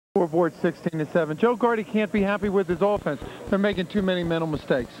Scoreboard 16-7. Joe Gardy can't be happy with his offense. They're making too many mental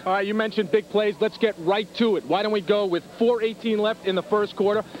mistakes. All right, you mentioned big plays. Let's get right to it. Why don't we go with 4:18 left in the first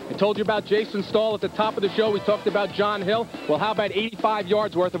quarter? I told you about Jason Stahl at the top of the show. We talked about John Hill. Well, how about 85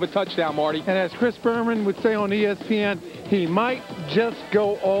 yards worth of a touchdown, Marty? And as Chris Berman would say on ESPN, he might just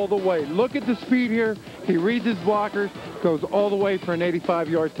go all the way. Look at the speed here. He reads his blockers, goes all the way for an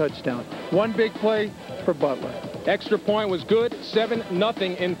 85-yard touchdown. One big play for Butler. Extra point was good,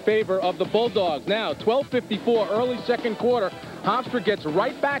 7-0 in favor of the Bulldogs. Now, 12:54, early second quarter. Hofstra gets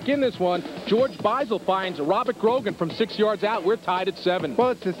right back in this one. George Beisel finds Robert Grogan from 6 yards out. We're tied at 7. Well,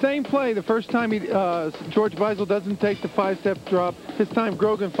 it's the same play. The first time George Beisel doesn't take the 5-step drop. This time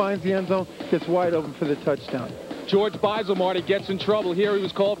Grogan finds the end zone, gets wide open for the touchdown. George Beisel, Marty, gets in trouble here. He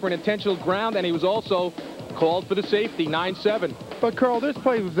was called for an intentional ground, and he was also called for the safety, 9-7. But, Carl, this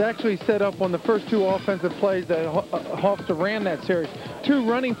play was actually set up on the first two offensive plays that Hofstra ran that series. Two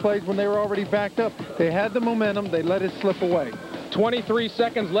running plays when they were already backed up. They had the momentum. They let it slip away. 23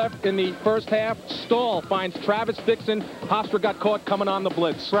 seconds left in the first half. Stahl finds Travis Dixon. Hofstra got caught coming on the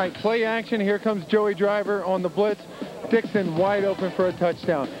blitz. Right, play action. Here comes Joey Driver on the blitz. Dixon wide open for a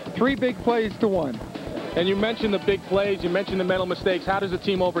touchdown. 3 big plays to 1. And you mentioned the big plays, you mentioned the mental mistakes. How does the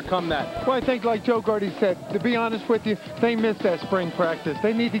team overcome that? Well, I think like Joe Gardy said, to be honest with you, they missed that spring practice.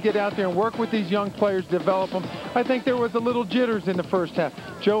 They need to get out there and work with these young players, develop them. I think there was a little jitters in the first half.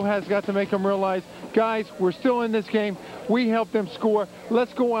 Joe has got to make them realize, guys, we're still in this game. We helped them score.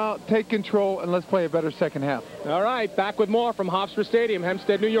 Let's go out, take control, and let's play a better second half. All right, back with more from Hofstra Stadium,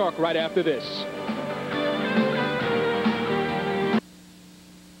 Hempstead, New York, right after this.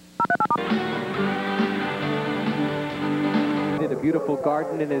 A beautiful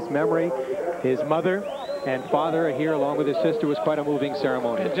garden in his memory. His mother and father are here along with his sister. It was quite a moving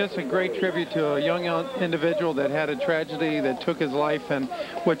ceremony. And just a great tribute to a young individual that had a tragedy that took his life, and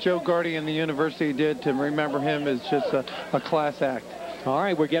what Joe Gardy and the university did to remember him is just a class act. All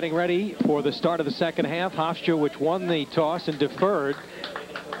right, we're getting ready for the start of the second half. Hofstra, which won the toss and deferred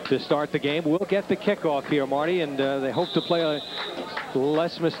to start the game, will get the kickoff here, Marty, and they hope to play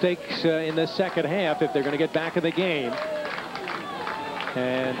less mistakes in the second half if they're going to get back in the game.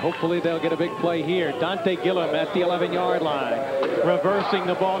 And hopefully they'll get a big play here. Dante Gillum at the 11-yard line. Reversing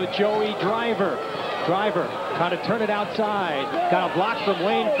the ball to Joey Driver. Driver trying to turn it outside. Got a block from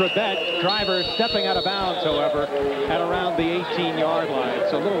Wayne Crabette. Driver stepping out of bounds, however, at around the 18-yard line.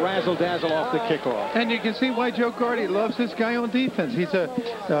 So a little razzle-dazzle off the kickoff. And you can see why Joe Gardy loves this guy on defense. He's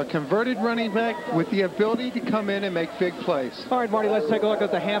a converted running back with the ability to come in and make big plays. All right, Marty, let's take a look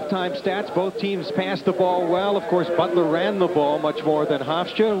at the halftime stats. Both teams passed the ball well. Of course, Butler ran the ball much more than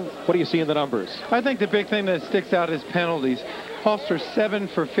Hofstra. What do you see in the numbers? I think the big thing that sticks out is penalties. Hofstra 7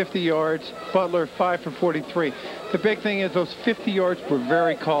 for 50 yards, Butler 5 for 43. The big thing is those 50 yards were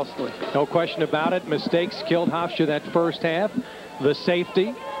very costly. No question about it. Mistakes killed Hofstra that first half. The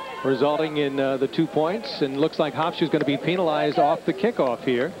safety resulting in the 2 points, and looks like Hofstra's going to be penalized off the kickoff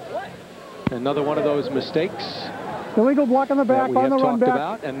here. Another one of those mistakes. Illegal block on the back on the run back.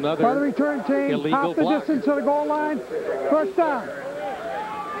 About. Another by the return team. illegal half the block. Distance to the goal line. First down.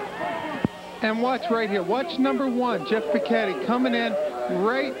 And watch right here. Watch number 1, Jeff Pichetti, coming in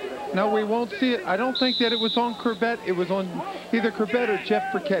right. No, we won't see it. I don't think that it was on Crabette. It was on either Crabette or Jeff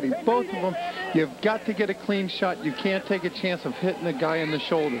Pichetti. Both of them, you've got to get a clean shot. You can't take a chance of hitting the guy in the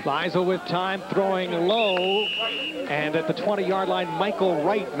shoulder. Beisel with time, throwing low. And at the 20-yard line, Michael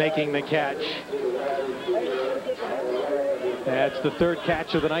Wright making the catch. That's the third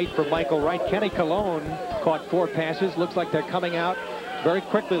catch of the night for Michael Wright. Kenny Colon caught 4 passes. Looks like they're coming out very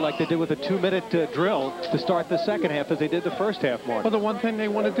quickly, like they did with a 2-minute drill to start the second half as they did the first half, Mark. Well, the one thing they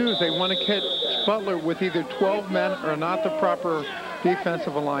want to do is they want to catch Butler with either 12 men or not the proper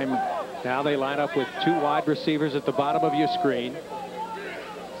defensive alignment. Now they line up with 2 wide receivers at the bottom of your screen.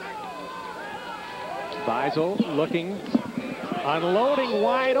 Beisel looking, unloading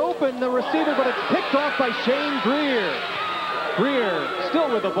wide open, the receiver, but it's picked off by Shane Greer. Greer still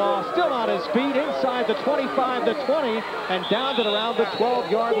with the ball, still on his feet, inside the 25, the 20, and down to around the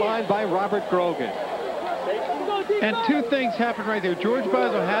 12-yard line by Robert Grogan. And 2 things happened right there. George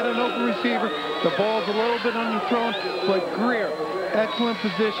Beisel had an open receiver. The ball's a little bit underthrown, but Greer, excellent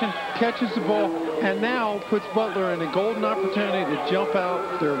position, catches the ball, and now puts Butler in a golden opportunity to jump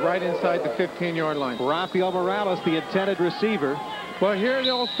out. They're right inside the 15-yard line. Rafael Morales, the intended receiver. Well, here it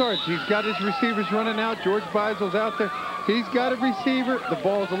all starts. He's got his receivers running out. George Beisel's out there. He's got a receiver. The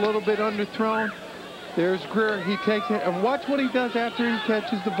ball's a little bit underthrown. There's Greer. He takes it. And watch what he does after he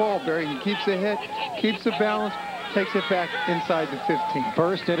catches the ball, Barry. He keeps the hit, keeps the balance, takes it back inside the 15.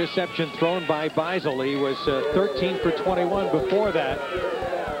 First interception thrown by Beisel. He was 13 for 21 before that.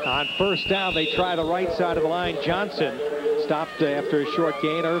 On first down, they try the right side of the line. Johnson stopped after a short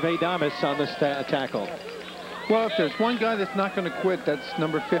gain. Hervé Damas on the tackle. Well, if there's one guy that's not going to quit, that's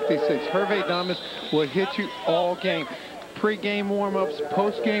number 56. Hervé Damas will hit you all game. Pre-game warm-ups,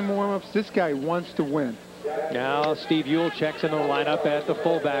 post-game warm-ups. This guy wants to win. Now Steve Ewell checks in the lineup at the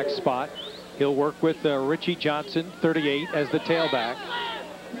fullback spot. He'll work with Richie Johnson, 38, as the tailback.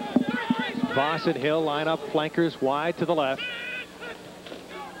 Voss and Hill line up flankers wide to the left.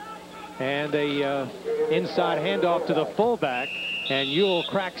 And a inside handoff to the fullback. And Ewell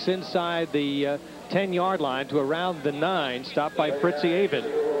cracks inside the 10-yard line to around the 9, stopped by Fritzy Avon,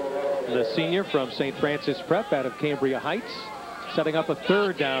 the senior from St. Francis Prep out of Cambria Heights, setting up a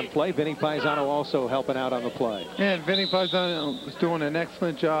third down play. Vinny Paisano also helping out on the play. And Vinny Paisano is doing an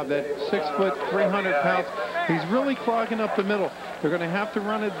excellent job. That 6 foot, 300 pounds. He's really clogging up the middle. They're going to have to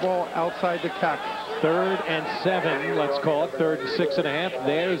run the ball outside the tackle. 3rd and 7, let's call it. 3rd and 6.5.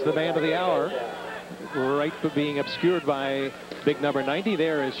 There's the man of the hour. Right, but being obscured by big number 90.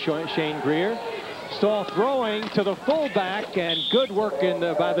 There is Shane Greer. Stahl throwing to the fullback, and good work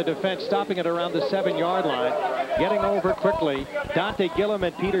by the defense, stopping it around the 7-yard line. Getting over quickly, Dante Gillum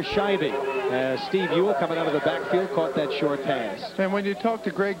and Peter Shivey. Steve Ewell coming out of the backfield caught that short pass. And when you talk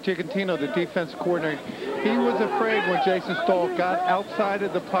to Greg Gigantino, the defense coordinator, he was afraid when Jason Stahl got outside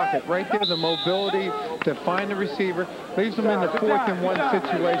of the pocket. Right there, the mobility to find the receiver, leaves them in the 4th and 1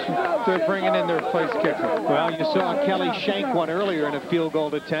 situation. They're bringing in their place kicker. Well, you saw Kelly shank one earlier in a field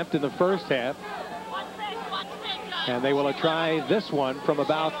goal attempt in the first half. And they will try this one from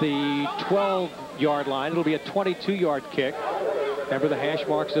about the 12-yard line. It'll be a 22-yard kick. Remember, the hash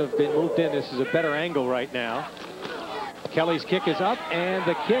marks have been moved in. This is a better angle right now. Kelly's kick is up, and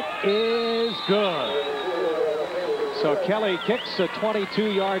the kick is good. So Kelly kicks a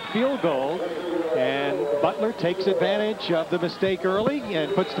 22-yard field goal, and Butler takes advantage of the mistake early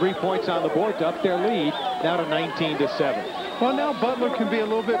and puts 3 points on the board to up their lead, now to 19-7. Well, now Butler can be a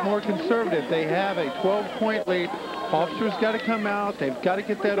little bit more conservative. They have a 12-point lead. Hofstra's got to come out. They've got to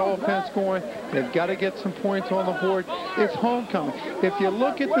get that offense going. They've got to get some points on the board. It's homecoming. If you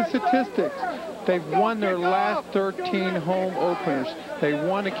look at the statistics, they've won their last 13 home openers. They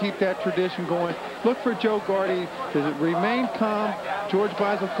want to keep that tradition going. Look for Joe Gardy to remain calm. George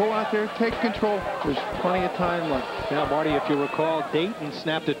Beisel, go out there, take control. There's plenty of time left. Now, Marty, if you recall, Dayton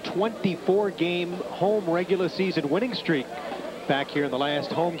snapped a 24-game home regular season winning streak back here in the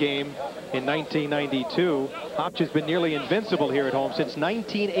last home game in 1992. Hopch has been nearly invincible here at home since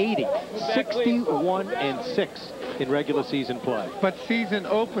 1980. 61-6 in regular season play. But season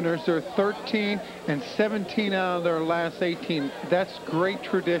openers, they're 13 and 17 out of their last 18. That's great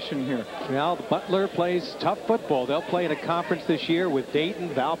tradition here. Well, Butler plays tough football. They'll play in a conference this year with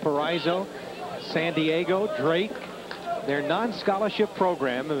Dayton, Valparaiso, San Diego, Drake. Their non-scholarship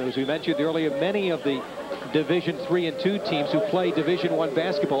program, and as we mentioned earlier, many of the Division III and II teams who play Division I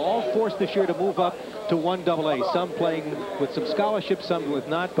basketball all forced this year to move up to 1AA. Some playing with some scholarships, some with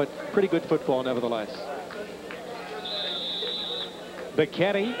not, but pretty good football nevertheless.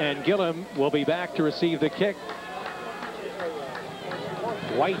 Bacchetti and Gillum will be back to receive the kick.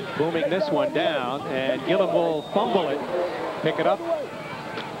 White booming this one down, and Gillum will fumble it, pick it up.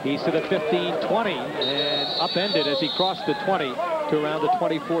 He's to the 15-20 and upended as he crossed the 20 to around the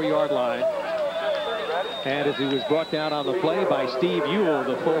 24-yard line. And as he was brought down on the play by Steve Ewell,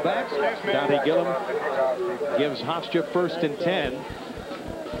 the fullback, Dante Gillum gives Hofstra 1st and 10.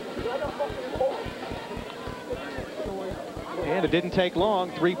 And it didn't take long.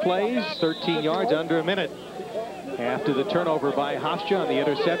 3 plays, 13 yards, under a minute. After the turnover by Hofstra on the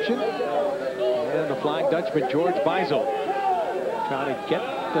interception. And the Flying Dutchman, George Beisel, trying to get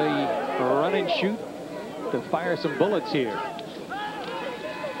the run and shoot to fire some bullets here.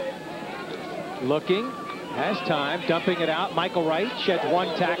 Looking, has time, dumping it out. Michael Wright sheds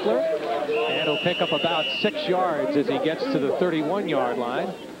 1 tackler, and he'll pick up about 6 yards as he gets to the 31-yard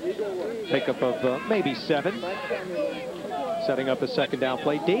line. Pickup of maybe 7. Setting up a 2nd down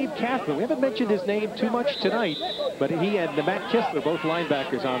play. Dave Kathman, we haven't mentioned his name too much tonight, but he and Matt Kistler, both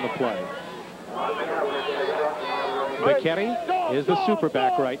linebackers, on the play. Bacchetti is the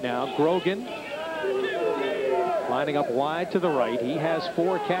superback right now. Grogan lining up wide to the right. He has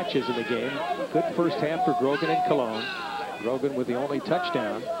 4 catches in the game. Good first half for Grogan and Cologne. Grogan with the only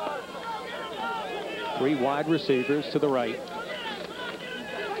touchdown. 3 wide receivers to the right.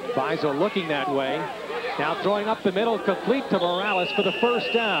 Beisel looking that way. Now throwing up the middle, complete to Morales for the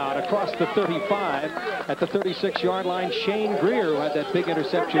 1st down across the 35. At the 36-yard line, Shane Greer, who had that big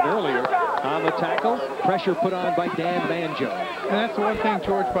interception earlier, on the tackle. Pressure put on by Dan Banjo. And that's the one thing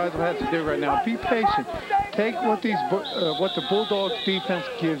George Beisel has to do right now. Be patient. take what the Bulldogs defense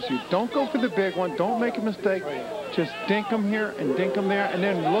gives you. Don't go for the big one. Don't make a mistake. Just dink them here and dink them there, and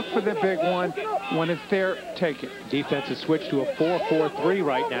then look for the big one. When it's there, take it. Defense has switched to a 4-4-3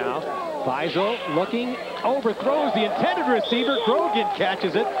 right now. Beisel looking, overthrows the intended receiver. Grogan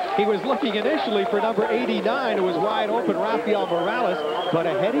catches it. He was looking initially for number 89, who was wide open, Rafael Morales, but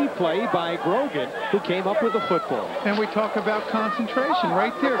a heady play by Grogan, who came up with the football. And we talk about concentration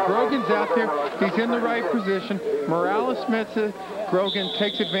right there. Grogan's out there. He's in the right position. Morales meets it. Grogan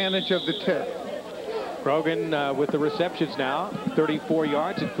takes advantage of the tip. Grogan with the receptions now, 34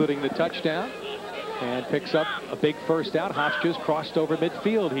 yards, including the touchdown, and picks up a big first down. Hofstra's crossed over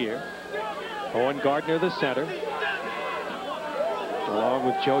midfield here. Owen Gardner, the center, along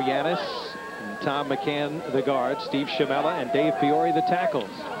with Joe Yanis and Tom McCann, the guards, Steve Shamella and Dave Fiore, the tackles.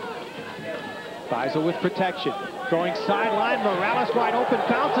 Beisel with protection. Going sideline, Morales wide open,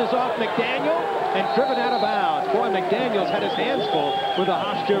 bounces off McDaniel and driven out of bounds. Boy, McDaniel's had his hands full with the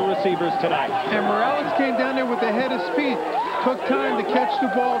Hofstra receivers tonight. And Morales came down there with a head of speed. Took time to catch the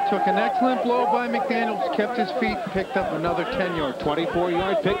ball, took an excellent blow by McDaniels, kept his feet, picked up another 10-yard.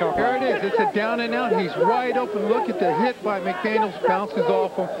 24-yard pickup. There it is. It's a down and out. He's wide open. Look at the hit by McDaniels. Bounces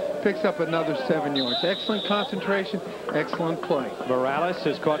off him, picks up another 7 yards. Excellent concentration, excellent play. Morales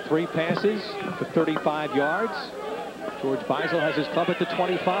has caught 3 passes for 35 yards. George Beisel has his club at the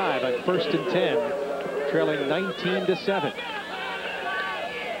 25 at 1st and 10, trailing 19-7.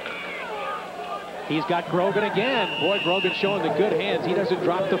 He's got Grogan again. Boy, Grogan showing the good hands. He doesn't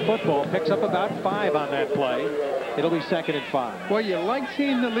drop the football. Picks up about 5 on that play. It'll be 2nd and 5. Well, you like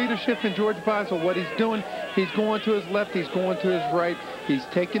seeing the leadership in George Beisel. What he's doing, he's going to his left, he's going to his right. He's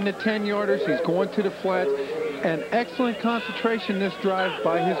taking the 10-yarders, he's going to the flats. And excellent concentration this drive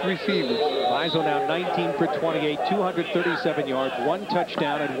by his receivers. Beisel now 19 for 28, 237 yards, 1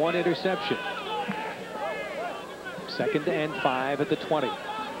 touchdown and 1 interception. 2nd and 5 at the 20.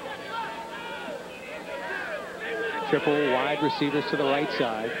 Triple wide receivers to the right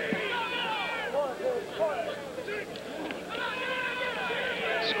side.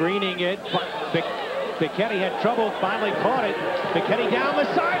 Screening it. Bicchetti had trouble, finally caught it. Bicchetti down the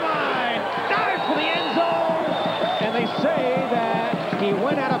sideline. Dives for the end zone. And they say that he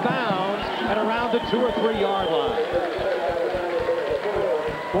went out of bounds at around the 2 or 3 yard line.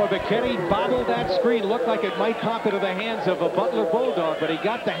 Boy, Bicchetti bobbled that screen. Looked like it might pop into the hands of a Butler Bulldog, but he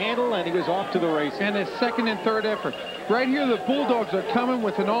got the handle and he was off to the races. And his 2nd and 3rd effort. Right here, the Bulldogs are coming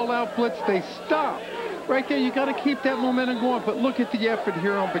with an all-out blitz. They stop. Right there, you got to keep that momentum going. But look at the effort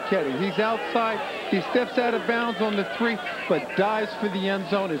here on Bicchetti. He's outside. He steps out of bounds on the 3, but dives for the end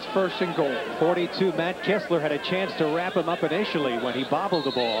zone. It's 1st and goal. 42, Matt Kessler had a chance to wrap him up initially when he bobbled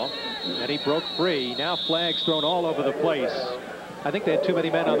the ball, and he broke free. Now flags thrown all over the place. I think they had too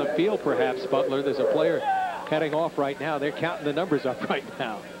many men on the field, perhaps, Butler. There's a player heading off right now. They're counting the numbers up right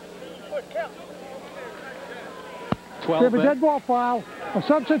now. 12 Give a dead ball foul. A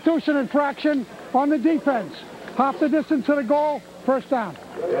substitution infraction on the defense. Half the distance to the goal. 1st down.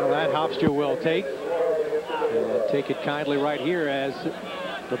 Well, that Hofstra will take. And take it kindly right here as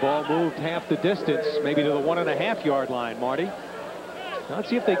the ball moved half the distance, maybe to the 1.5 yard line, Marty. Now let's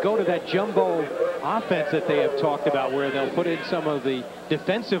see if they go to that jumbo offense that they have talked about, where they'll put in some of the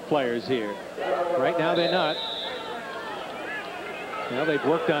defensive players here. Right now they're not. Well, they've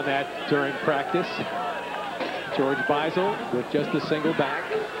worked on that during practice. George Beisel with just a single back.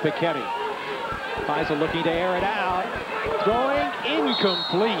 Bicchetti. Beisel looking to air it out. Throwing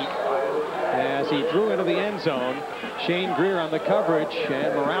incomplete as he threw into the end zone. Shane Greer on the coverage,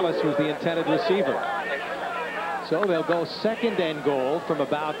 and Morales was the intended receiver. So they'll go 2nd and goal from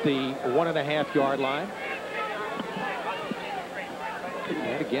about the 1.5 yard line.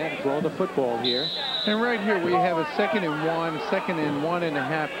 And again, throwing the football here. And right here, we have a 2nd and 1, 2nd and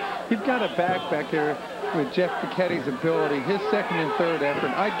 1.5. You've got a back there with Jeff Bicchetti's ability, his 2nd and 3rd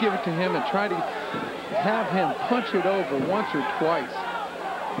effort. I'd give it to him and try to have him punch it over once or twice.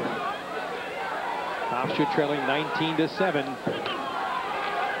 Hofstra trailing 19-7.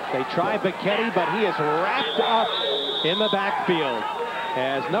 They try Bicchetti, but he is wrapped up in the backfield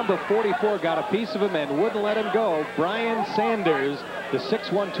as number 44 got a piece of him and wouldn't let him go. Brian Sanders, the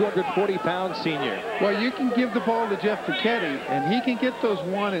 6'1", 240-pound senior. Well, you can give the ball to Jeff Bicchetti, and he can get those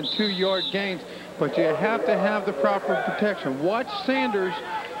 1 and 2 yard gains, but you have to have the proper protection. Watch Sanders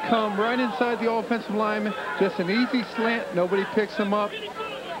come right inside the offensive lineman. Just an easy slant. Nobody picks him up.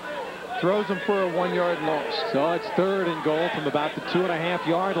 Throws him for a 1 yard loss. So it's 3rd and goal from about the 2.5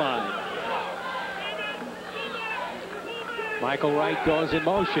 yard line. Michael Wright goes in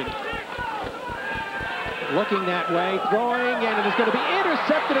motion. Looking that way, throwing, and it is going to be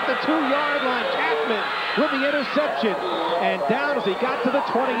intercepted at the 2 yard line. Chapman with the interception. And down as he got to the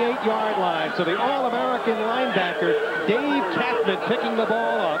 28-yard line. So the All-American linebacker, Dave Kathman, picking the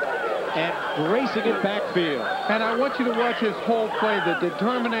ball up and racing it backfield. And I want you to watch his whole play, the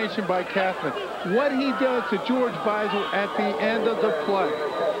determination by Kathman. What he does to George Beisel at the end of the play.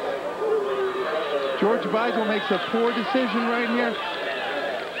 George Beisel makes a poor decision right here.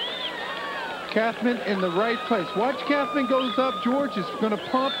 Kathman in the right place. Watch, Kathman goes up. George is going to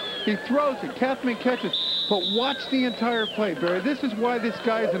pump. He throws it. Kathman catches. But watch the entire play, Barry. This is why this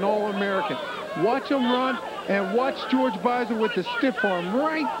guy is an All-American. Watch him run and watch George Beisel with the stiff arm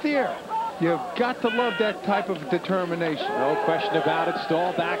right there. You've got to love that type of determination. No question about it.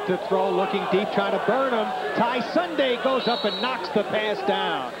 Stahl back to throw, looking deep, trying to burn him. Ty Sunday goes up and knocks the pass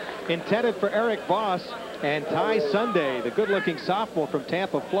down. Intended for Eric Voss, and Ty Sunday, the good-looking sophomore from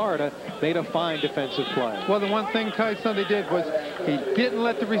Tampa, Florida, made a fine defensive play. Well, the one thing Ty Sunday did was he didn't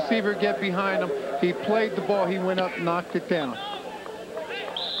let the receiver get behind him. He played the ball. He went up, knocked it down.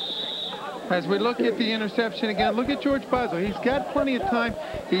 As we look at the interception again, look at George Beisel. He's got plenty of time.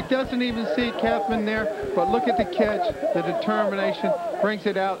 He doesn't even see Kathman there, but look at the catch, the determination, brings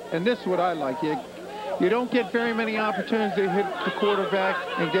it out, and this is what I like. You don't get very many opportunities to hit the quarterback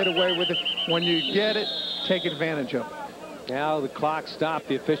and get away with it. When you get it, take advantage of it. Now the clock stopped,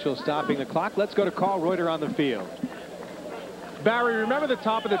 the official stopping the clock. Let's go to Carl Reuter on the field. Barry, remember the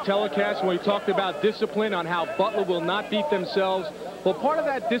top of the telecast when we talked about discipline on how Butler will not beat themselves? Well, part of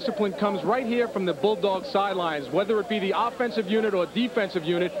that discipline comes right here from the Bulldog sidelines, whether it be the offensive unit or defensive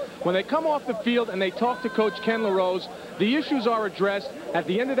unit. When they come off the field and they talk to Coach Ken LaRose, the issues are addressed. At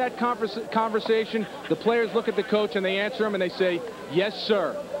the end of that conversation, the players look at the coach and they answer him and they say, yes,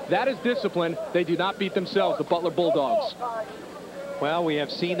 sir. That is discipline. They do not beat themselves, the Butler Bulldogs. Well, we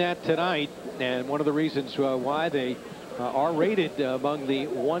have seen that tonight, and one of the reasons why they are rated among the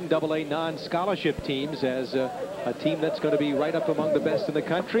 1AA non-scholarship teams as a team that's going to be right up among the best in the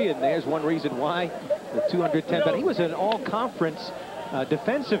country. And there's one reason why, the 210. But he was an all-conference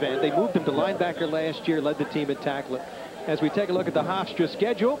defensive end. They moved him to linebacker last year, led the team in tackling. As we take a look at the Hofstra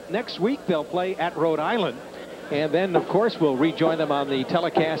schedule, next week they'll play at Rhode Island. And then, of course, we'll rejoin them on the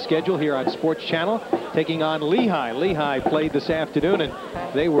telecast schedule here on Sports Channel, taking on Lehigh. Lehigh played this afternoon,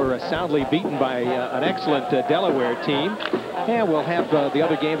 and they were soundly beaten by an excellent Delaware team. And we'll have the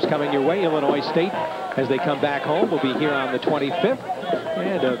other games coming your way. Illinois State, as they come back home, will be here on the 25th.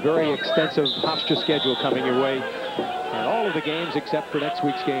 And a very extensive Hofstra schedule coming your way. And all of the games except for next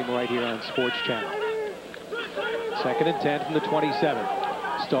week's game right here on Sports Channel. 2nd and 10 from the 27.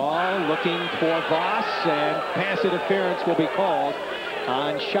 Stahl looking for Voss, and pass interference will be called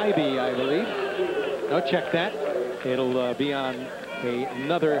on Scheibe, I believe. No, check that. It'll be on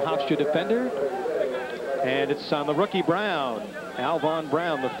another Hofstra defender, and it's on the rookie Brown, Alvon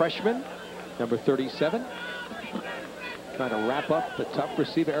Brown, the freshman, number 37. Trying to wrap up the tough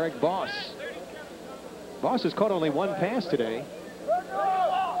receiver Eric Voss. Voss has caught only one pass today.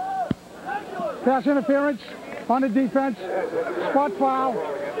 Pass interference on the defense. Spot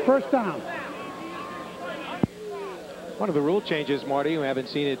foul. First down. One of the rule changes, Marty, who haven't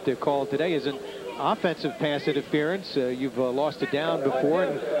seen it called today, is an offensive pass interference. You've lost a down before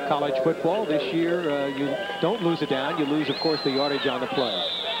in college football. This year, you don't lose a down. You lose, of course, the yardage on the play.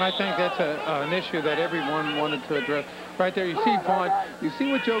 I think that's an issue that everyone wanted to address. Right there, you see Vaughn. You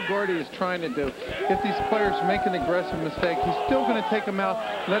see what Joe Gordy is trying to do. If these players make an aggressive mistake, he's still going to take them out,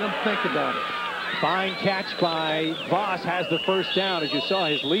 let them think about it. Fine catch by Voss, has the first down. As you saw,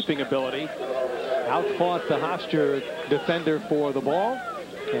 his leaping ability. Outfought the Hofstra defender for the ball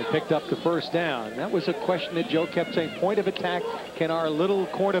and picked up the first down. That was a question that Joe kept saying. Point of attack, can our little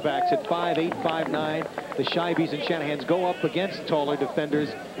cornerbacks at 5'8", 5'9", the Scheibes and Shanahans go up against taller defenders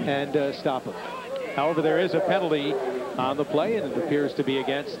and stop them? However, there is a penalty on the play, and it appears to be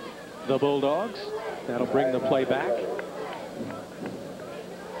against the Bulldogs. That'll bring the play back.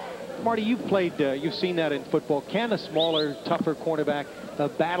 Marty, you've seen that in football. Can a smaller, tougher cornerback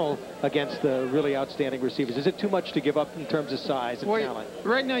battle against the really outstanding receivers? Is it too much to give up in terms of size and talent?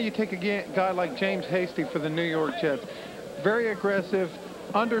 Right now, you take a guy like James Hasty for the New York Jets. Very aggressive,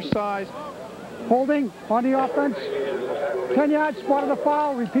 undersized. Holding on the offense. 10 yards, spot of the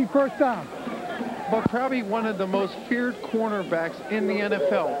foul, repeat first down. But probably one of the most feared cornerbacks in the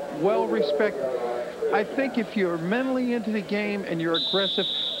NFL. Well respected. I think if you're mentally into the game and you're aggressive,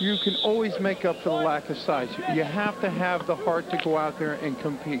 you can always make up for the lack of size. You have to have the heart to go out there and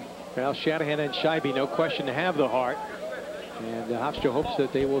compete. Well, Shanahan and Scheibe, no question, to have the heart. And Hofstra hopes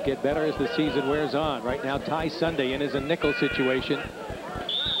that they will get better as the season wears on. Right now, Ty Sunday in is a nickel situation.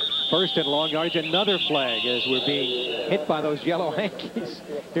 First and long yardage, another flag as we're being hit by those yellow hankies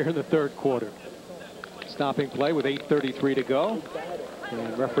here in the third quarter. stopping play with 8:33 to go.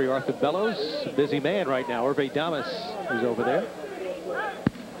 And referee Arthur Bellows, busy man right now. Hervé Damas is over there.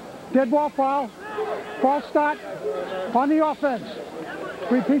 Dead ball foul. False start on the offense.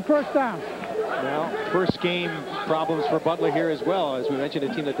 Repeat first down. Now, first game problems for Butler here as well. As we mentioned,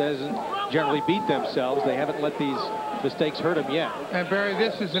 a team that doesn't generally beat themselves. They haven't let these mistakes hurt them yet. And Barry,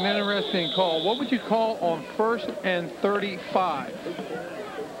 this is an interesting call. What would you call on 1st and 35?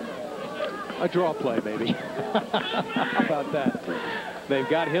 A draw play, maybe. How about that? They've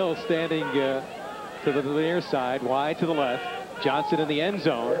got Hill standing to the near side, wide to the left. Johnson in the end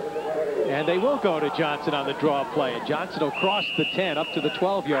zone. And they will go to Johnson on the draw play. And Johnson will cross the 10 up to the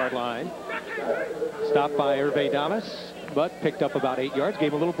 12-yard line. Stopped by Hervé Damas, but picked up about 8 yards,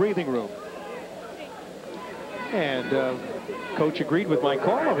 gave him a little breathing room. And coach agreed with my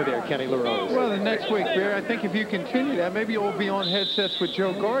call over there, Kenny LaRose. Well, the next week, Barry, I think if you continue that, maybe you'll be on headsets with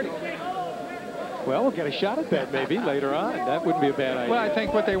Joe Gardy. Well, we'll get a shot at that maybe later on. That wouldn't be a bad idea. Well, I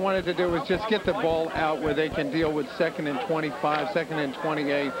think what they wanted to do was just get the ball out where they can deal with 2nd and 25, 2nd and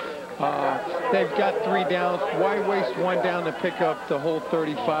 28. They've got 3 downs. Why waste 1 down to pick up the whole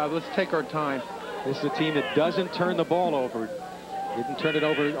 35? Let's take our time. This is a team that doesn't turn the ball over. Didn't turn it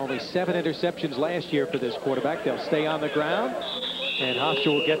over. Only 7 interceptions last year for this quarterback. They'll stay on the ground, and Hofstra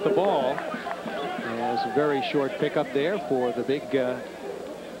will get the ball. And it's a very short pickup there for the big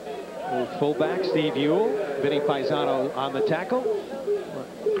fullback, Steve Ewell. Vinny Paisano on the tackle.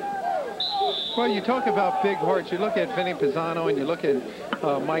 Well, you talk about big hearts. You look at Vinny Pisano and you look at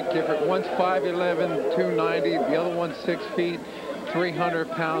Mike Gifford. One's 5'11", 290. The other one's 6 feet, 300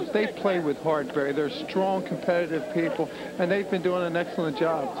 pounds. They play with heart, Barry. They're strong, competitive people, and they've been doing an excellent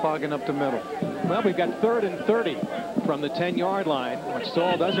job clogging up the middle. Well, we've got 3rd and 30 from the 10-yard line. What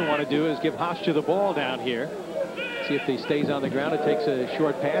Stahl doesn't want to do is give Hofstra the ball down here. See if he stays on the ground. It takes a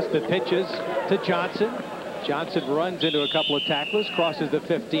short pass. The pitches to Johnson. Johnson runs into a couple of tacklers, crosses the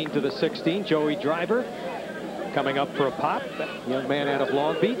 15 to the 16. Joey Driver coming up for a pop. Young man out of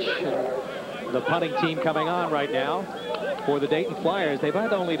Long Beach. And the punting team coming on right now for the Dayton Flyers. They've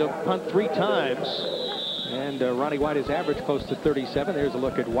had only to punt 3 times. And Ronnie White is average close to 37. There's a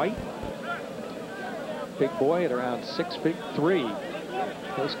look at White. Big boy at around 6'3".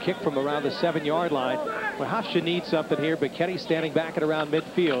 Those kick from around the 7-yard line. Well, Hofstra needs something here. Becchetti standing back at around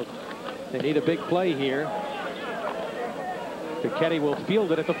midfield. They need a big play here. Becchetti will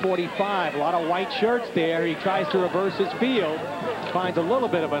field it at the 45. A lot of white shirts there. He tries to reverse his field. Finds a little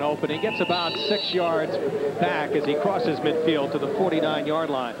bit of an opening. Gets about 6 yards back as he crosses midfield to the 49-yard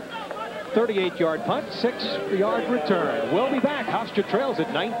line. 38-yard punt, 6-yard return. We'll be back. Hofstra trails at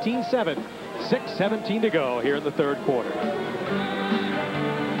 19-7. 6:17 to go here in the 3rd quarter.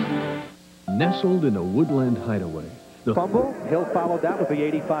 Nestled in a woodland hideaway. The fumble. Hill followed that with the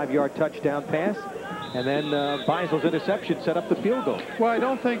 85-yard touchdown pass. And then Beisel's interception set up the field goal. Well, I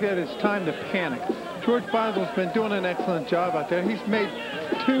don't think that it's time to panic. George Beisel's been doing an excellent job out there. He's made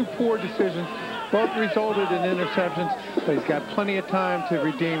 2 poor decisions. Both resulted in interceptions, but he's got plenty of time to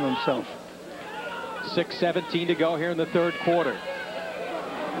redeem himself. 6:17 to go here in the 3rd quarter.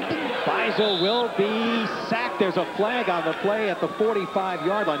 Beisel will be sacked. There's a flag on the play at the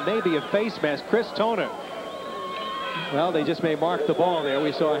 45-yard line. Maybe a face mask. Chris Toner. Well, they just may mark the ball there.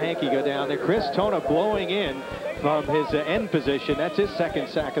 We saw a hanky go down there. Chris Toner blowing in from his end position. That's his 2nd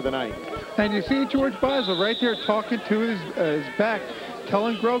sack of the night. And you see George Beisel right there talking to his back,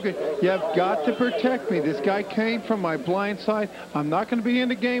 telling Grogan, you've got to protect me. This guy came from my blind side. I'm not going to be in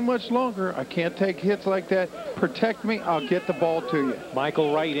the game much longer. I can't take hits like that. Protect me. I'll get the ball to you.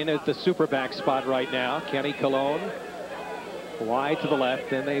 Michael Wright in at the superback spot right now. Kenny Cologne wide to the left.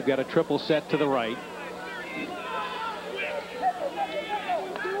 Then they've got a triple set to the right.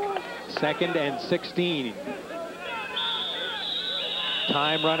 2nd and 16.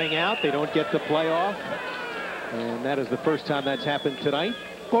 Time running out. They don't get the play off. And that is the first time that's happened tonight.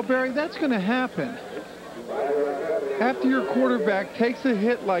 Well, Barry, that's going to happen. After your quarterback takes a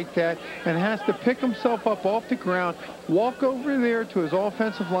hit like that and has to pick himself up off the ground, walk over there to his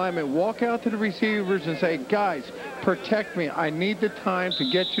offensive lineman, walk out to the receivers and say, guys, protect me. I need the time to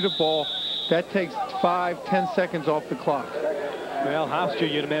get you the ball. That takes 5-10 seconds off the clock. Well, Hofstra,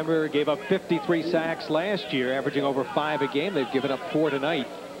 you remember, gave up 53 sacks last year, averaging over 5 a game. They've given up 4 tonight.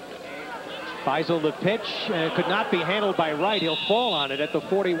 Beisel the pitch, and it could not be handled by Wright. He'll fall on it at the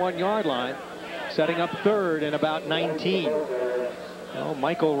 41-yard line, setting up 3rd and about 19. Well,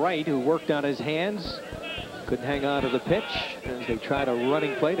 Michael Wright, who worked on his hands, couldn't hang on to the pitch as they tried a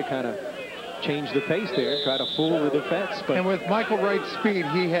running play to kind of change the pace there, try to fool the defense. But and with Michael Wright's speed,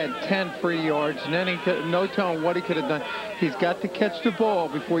 he had 10 free yards, and then he could, no telling what he could have done. He's got to catch the ball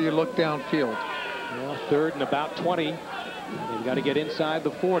before you look downfield. Well, 3rd and about 20. They've got to get inside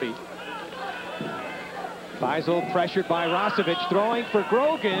the 40. Beisel pressured by Rosevich, throwing for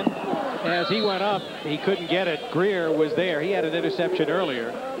Grogan. As he went up, he couldn't get it. Greer was there. He had an interception earlier.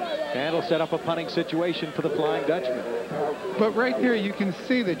 And will set up a punting situation for the Flying Dutchman. But right there, you can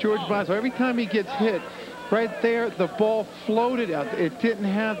see that George Beisel, every time he gets hit, right there, the ball floated out. It didn't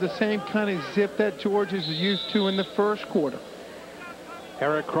have the same kind of zip that George is used to in the first quarter.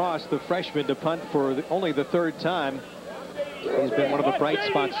 Eric Cross, the freshman, to punt for only the 3rd time. He's been one of the bright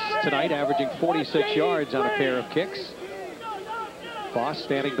spots tonight, averaging 46 yards on a pair of kicks. Voss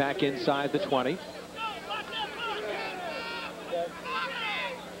standing back inside the 20.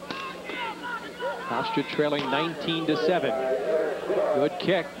 Hofstra trailing 19-7. Good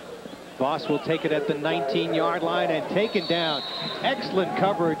kick. Voss will take it at the 19-yard line and taken down. Excellent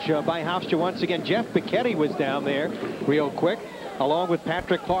coverage by Hofstra once again. Jeff Bicchetti was down there real quick, along with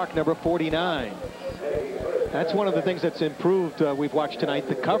Patrick Clark, number 49. That's one of the things that's improved we've watched tonight,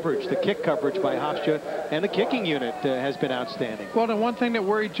 the coverage, the kick coverage by Hofstra, and the kicking unit has been outstanding. Well, the one thing that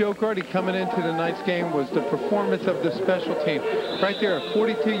worried Joe Gardy coming into tonight's game was the performance of the special team. Right there, a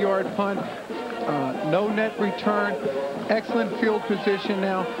 42-yard punt, no net return, excellent field position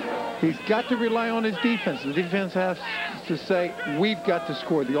now. He's got to rely on his defense. The defense has to say, we've got to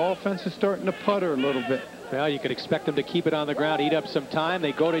score. The offense is starting to putter a little bit. Well, you can expect them to keep it on the ground, eat up some time.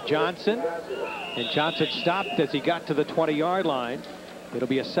 They go to Johnson, and Johnson stopped as he got to the 20-yard line. It'll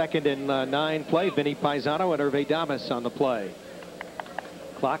be a 2nd and 9 play. Vinny Paisano and Hervé Damas on the play.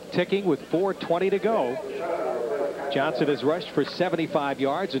 Clock ticking with 4:20 to go. Johnson has rushed for 75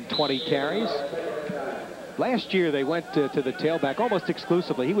 yards and 20 carries. Last year, they went to the tailback almost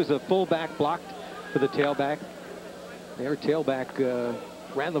exclusively. He was a fullback, blocked for the tailback. Their tailback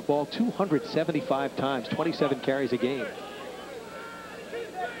ran the ball 275 times, 27 carries a game.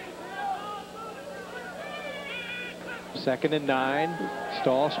 Second and 9.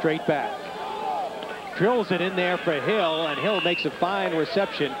 Stahl straight back. Drills it in there for Hill, and Hill makes a fine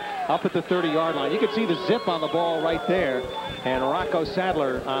reception up at the 30-yard line. You can see the zip on the ball right there. And Rocco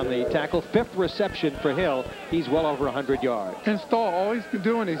Sadler on the tackle. 5th reception for Hill. He's well over 100 yards. And Stahl, all he's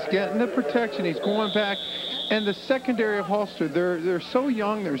doing is getting the protection. He's going back. And the secondary of Hofstra, they're so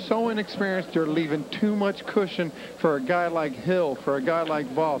young, they're so inexperienced, they're leaving too much cushion for a guy like Hill, for a guy like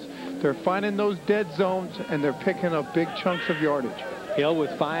Voss. They're finding those dead zones, and they're picking up big chunks of yardage. Hill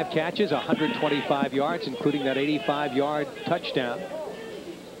with 5 catches, 125 yards, including that 85-yard touchdown.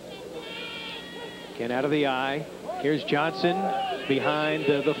 Again, out of the eye. Here's Johnson behind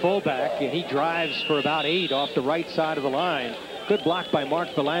the fullback, and he drives for about 8 off the right side of the line. Good block by Mark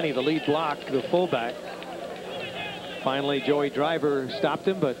Villani, the lead block, the fullback. Finally, Joey Driver stopped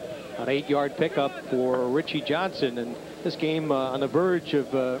him, but an 8-yard pickup for Richie Johnson. And this game on the verge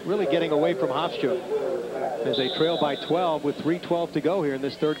of really getting away from Hofstra as they trail by 12 with 3:12 to go here in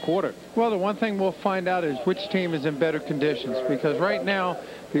this 3rd quarter. Well, the one thing we'll find out is which team is in better conditions, because right now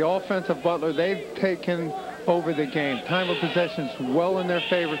the offense of Butler, they've taken over the game. Time of possession is well in their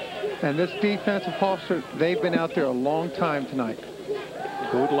favor, and this defensive Hofstra, they've been out there a long time tonight.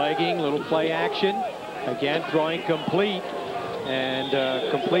 Bootlegging, little play action. Again, throwing complete, and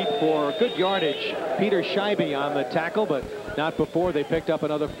complete for good yardage. Peter Scheibe on the tackle, but not before they picked up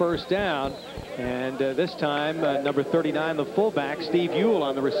another 1st down. And this time, number 39, the fullback, Steve Ewell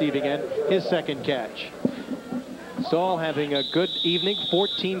on the receiving end, his 2nd catch. Stahl having a good evening,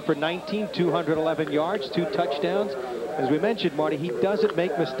 14 for 19, 211 yards, 2 touchdowns. As we mentioned, Marty, he doesn't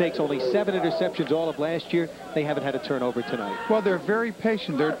make mistakes. Only 7 interceptions all of last year. They haven't had a turnover tonight. Well, they're very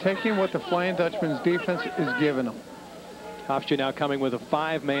patient. They're taking what the Flying Dutchman's defense is giving them. Hofstra now coming with a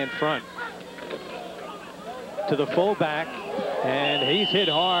 5-man front. To the fullback, and he's hit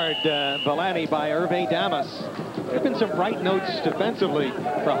hard, Villani, by Hervé Damas. There have been some bright notes defensively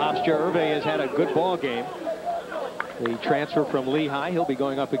for Hofstra. Hervé has had a good ball game. The transfer from Lehigh, he'll be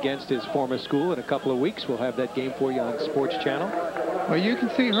going up against his former school in a couple of weeks. We'll have that game for you on Sports Channel. Well, you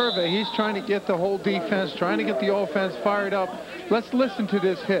can see Hervé. He's trying to get the whole defense, trying to get the offense fired up. Let's listen to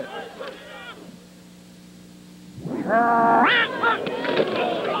this hit.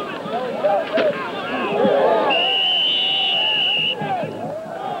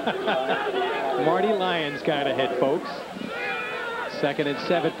 Marty Lyons kind of hit, folks. 2nd and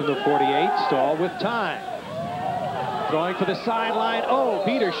 7 from the 48. Stahl with time. Throwing for the sideline. Oh,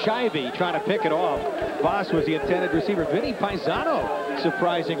 Peter Scheibe trying to pick it off. Voss was the intended receiver. Vinny Paisano,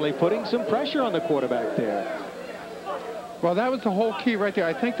 surprisingly, putting some pressure on the quarterback there. Well, that was the whole key right there.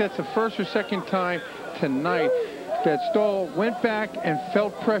 I think that's the 1st or 2nd time tonight that Stahl went back and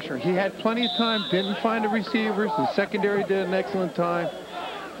felt pressure. He had plenty of time, didn't find the receivers. The secondary did an excellent time.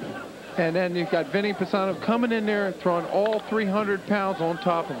 And then you've got Vinny Pisano coming in there and throwing all 300 pounds on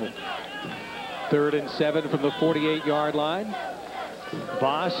top of him. 3rd and 7 from the 48-yard line.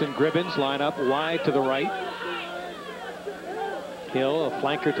 Voss and Gribbins line up wide to the right. Hill, a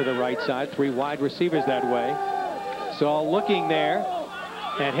flanker to the right side. 3 wide receivers that way. So looking there.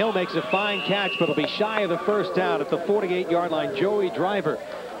 And Hill makes a fine catch, but it'll be shy of the first down at the 48-yard line. Joey Driver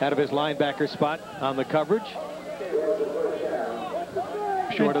out of his linebacker spot on the coverage.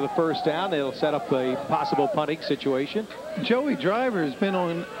 Short of the first down, they'll set up a possible punting situation. Joey Driver has been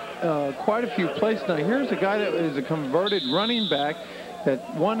on quite a few plays now. Here's a guy that is a converted running back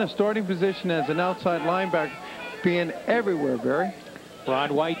that won a starting position as an outside linebacker, being everywhere, Barry.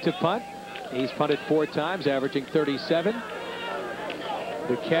 Ron White to punt. He's punted 4 times, averaging 37.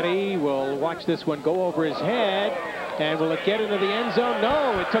 Buchetti will watch this one go over his head. And will it get into the end zone?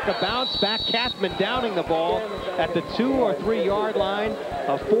 No, it took a bounce back. Kathman downing the ball at the 2 or 3 yard line.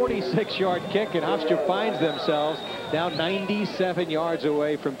 A 46-yard kick, and Hofstra finds themselves down 97 yards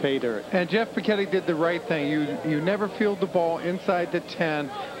away from pay dirt. And Jeff Buchetti did the right thing. You never field the ball inside the 10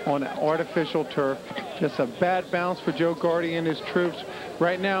 on artificial turf. Just a bad bounce for Joe Gardy and his troops.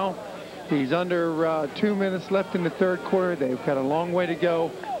 Right now, he's under 2 minutes left in the 3rd quarter. They've got a long way to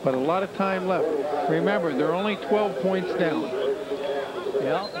go, but a lot of time left. Remember, they're only 12 points down.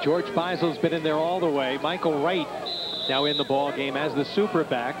 Yeah, George Beisel's been in there all the way. Michael Wright now in the ball game as the super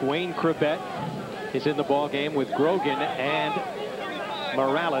back. Wayne Crabette is in the ball game with Grogan and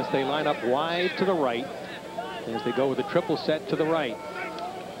Morales. They line up wide to the right as they go with a triple set to the right.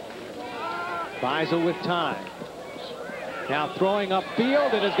 Beisel with time. Now throwing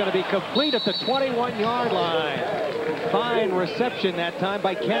upfield, it is going to be complete at the 21-yard line. Fine reception that time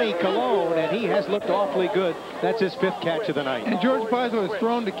by Kenny Cologne, and he has looked awfully good. That's his 5th catch of the night. And George Beisel has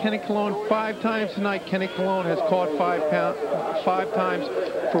thrown to Kenny Cologne 5 times tonight. Kenny Cologne has caught 5 times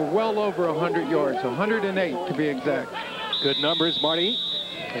for well over 100 yards, 108 to be exact. Good numbers, Marty.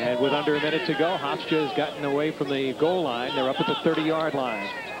 And with under a minute to go, Hofstra has gotten away from the goal line. They're up at the 30-yard line.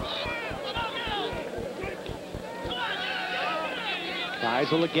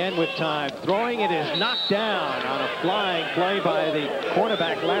 Beisel again with time. Throwing, it is knocked down on a flying play by the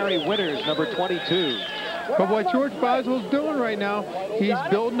cornerback Larry Winters, number 22. But what George Beisel's doing right now, he's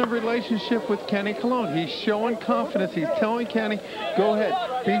building a relationship with Kenny Cologne. He's showing confidence. He's telling Kenny, go ahead,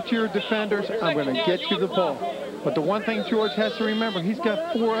 beat your defenders. I'm going to get you the ball. But the one thing George has to remember, he's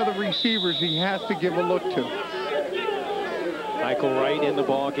got 4 other receivers he has to give a look to. Michael Wright in the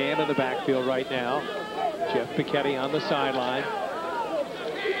ball game in the backfield right now. Jeff Buchetti on the sideline.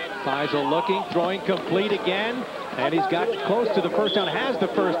 Beisel looking, throwing complete again, and he's got close to the first down, has the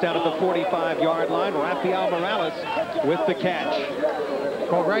first down at the 45-yard line. Rafael Morales with the catch.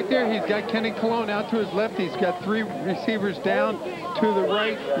 Well, right there, he's got Kenny Cologne out to his left. He's got 3 receivers down to the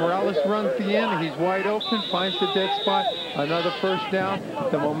right. Morales runs the end. He's wide open, finds the dead spot. Another first down.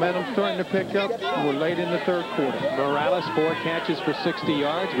 The momentum's starting to pick up. We're late in the 3rd quarter. Morales, 4 catches for 60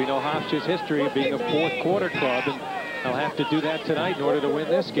 yards. We know Hofstra's history of being a 4th quarter club, and they'll have to do that tonight in order to win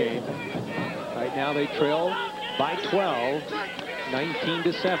this game. Right now they trail by 12,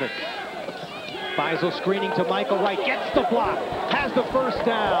 19-7. Beisel screening to Michael Wright, gets the block, has the first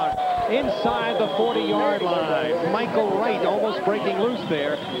down inside the 40-yard line. Michael Wright almost breaking loose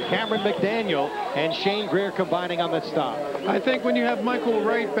there. Cameron McDaniel and Shane Greer combining on the stop. I think when you have Michael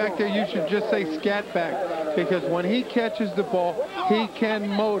Wright back there, you should just say scat back, because when he catches the ball, he can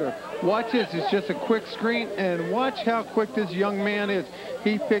motor. Watch this, it's just a quick screen, and watch how quick this young man is.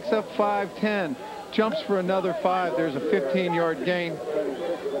 He picks up 5-10, jumps for another 5. There's a 15-yard gain.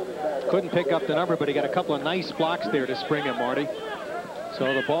 Couldn't pick up the number, but he got a couple of nice blocks there to spring him, Marty.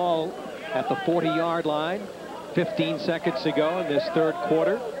 So the ball at the 40-yard line, 15 seconds to go in this 3rd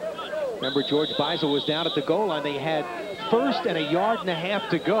quarter. Remember, George Beisel was down at the goal line. They had 1st and a yard and a half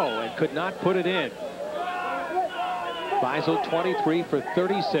to go and could not put it in. Beisel 23 for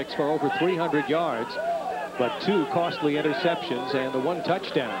 36 for over 300 yards, but 2 costly interceptions and the 1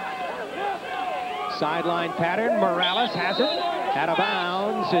 touchdown. Sideline pattern, Morales has it. Out of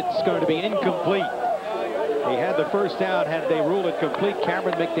bounds, it's going to be incomplete. He had the first down. Had they ruled it complete,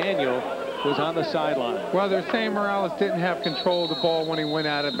 Cameron McDaniel was on the sideline. Well, they're saying Morales didn't have control of the ball when he went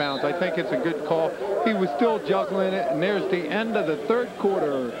out of bounds. I think it's a good call. He was still juggling it, and there's the end of the 3rd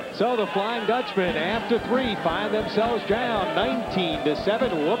quarter. So the Flying Dutchmen, after 3, find themselves down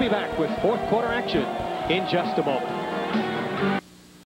 19-7. We'll be back with 4th quarter action in just a moment.